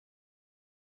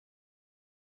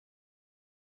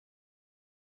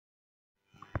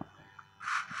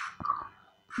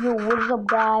Yo, what is up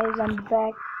guys? I'm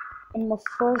back in my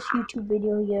first YouTube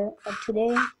video here. And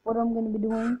today what I'm gonna be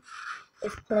doing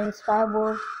is playing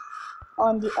Lifeboat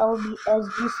on the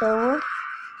LBSG server.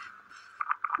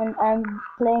 And I'm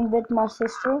playing with my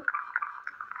sister.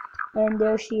 And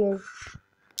there she is.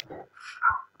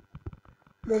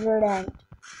 The red ant.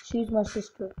 She's my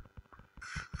sister.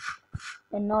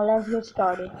 And now let's get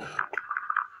started.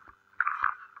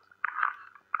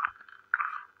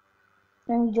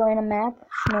 Let me join a map,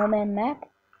 snowman map.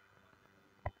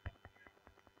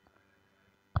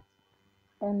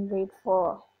 And wait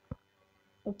for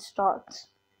it starts.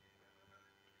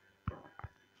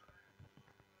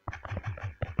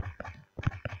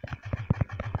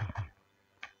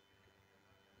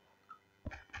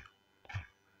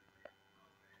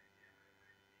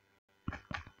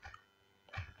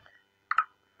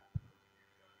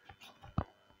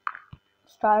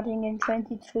 Starting in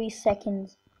 23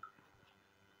 seconds.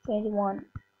 21.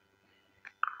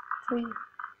 3,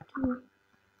 2,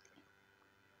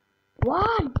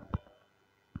 1.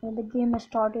 And the game has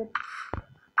started.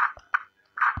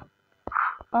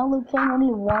 I will play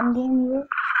only one game here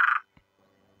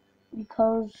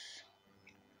because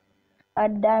I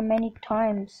die many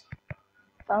times.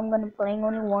 So I'm gonna play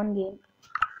only one game.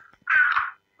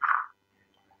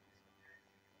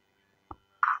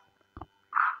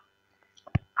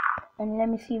 And let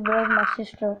me see where's my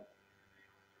sister.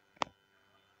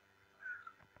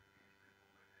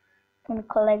 I'm gonna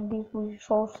collect these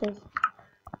resources.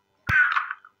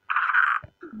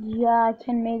 Yeah, I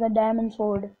can make a diamond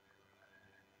sword.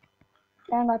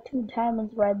 I got 2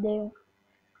 diamonds right there.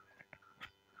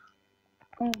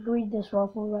 I'm gonna read this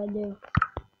ruffle right there.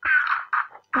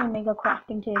 I'm gonna make a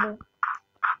crafting table.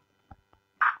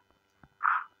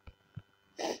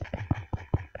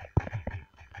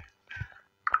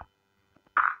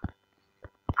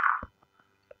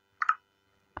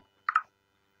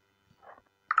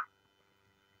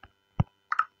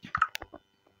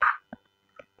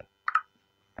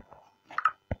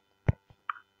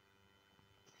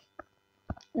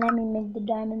 Let me make the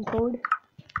diamond sword.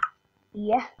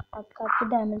 Yeah, I got the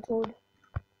diamond sword.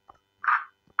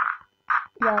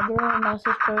 Yeah, there my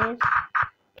sister is.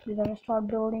 We're gonna start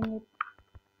building it.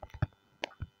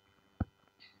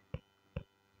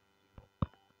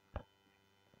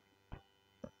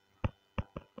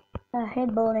 I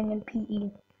hate building in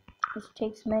PE. This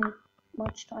takes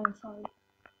much time, sorry.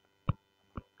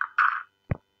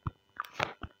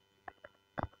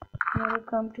 Never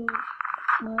come to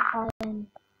my island.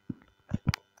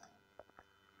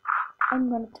 I'm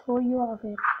gonna throw you off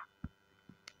it.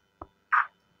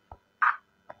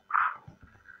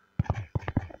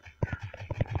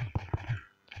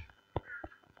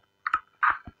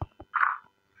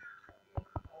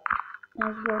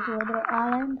 Let's go to other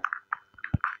island.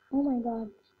 Oh my god.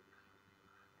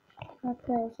 That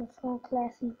place is so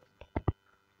classy.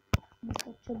 I'm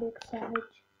such a big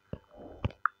savage.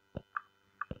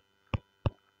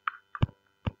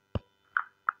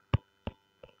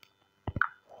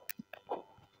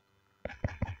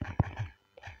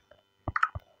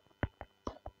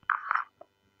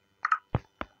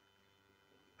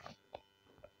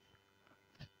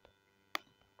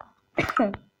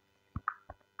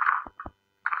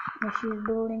 And she's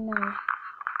building now.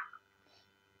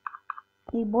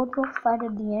 We both will fight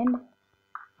at the end.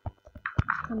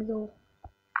 Let me go.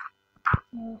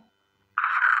 Yeah.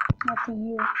 Nothing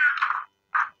here.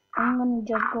 I'm gonna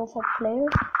just go for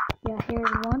players. Yeah,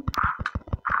 here's one.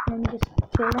 Let me just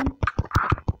kill them.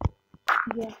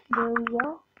 Yeah, there we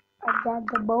go. I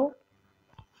got the bow.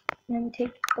 Let me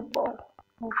take the bow.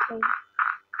 Okay.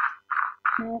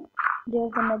 And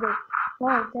there's another.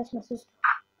 Wow, that's my sister.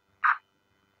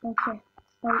 Okay.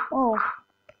 Oh,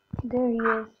 there he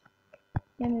is.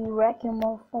 Let me wreck him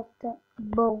off of the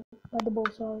bow.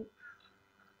 Sorry.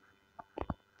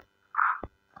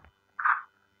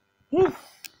 He's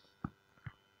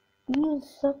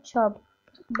such a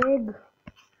big.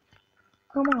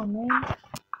 Come on, man.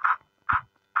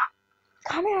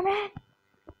 Come here, man.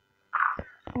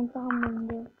 I'm coming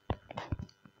there.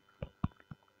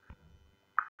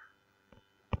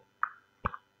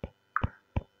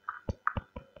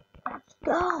 Let's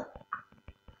go.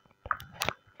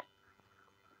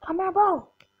 Come here, bro.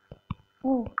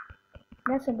 Oh,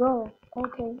 that's a goal.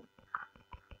 Okay.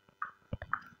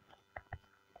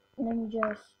 Let me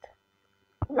just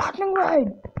lightning raid.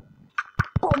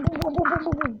 Boom, boom, boom, boom, boom,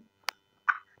 boom, boom.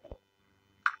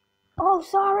 Oh,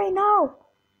 sorry, no.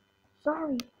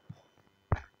 Sorry.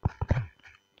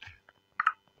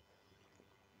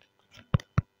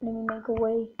 Let me make a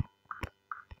way.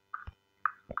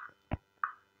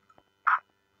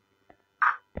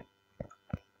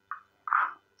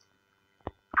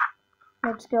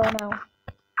 Let's go now.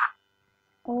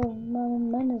 Oh,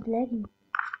 mine is lagging.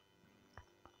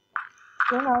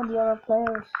 Bring out the other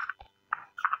players.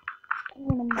 I'm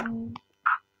gonna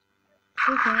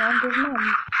taking out this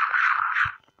man.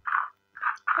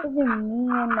 Is it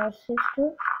me and my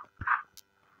sister?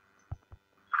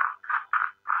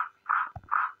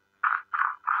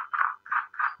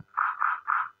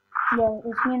 Yeah,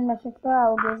 it's me and my sister.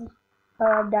 I'll give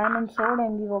her a diamond sword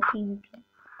and we will PvP.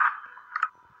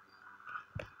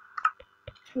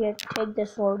 Here, take the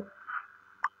sword.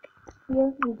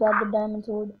 Here, you got the diamond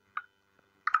sword.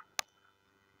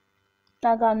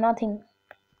 I got nothing.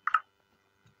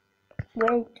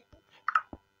 Wait.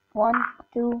 1,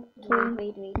 2, 3,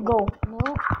 wait. go. No.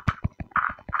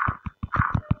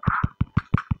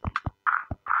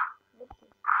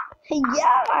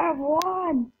 Yeah, I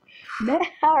won!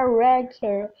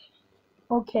 Director.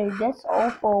 Okay, that's all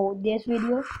for this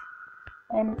video.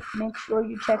 And make sure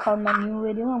you check out my new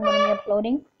video I'm gonna be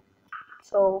uploading.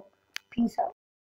 So, peace out.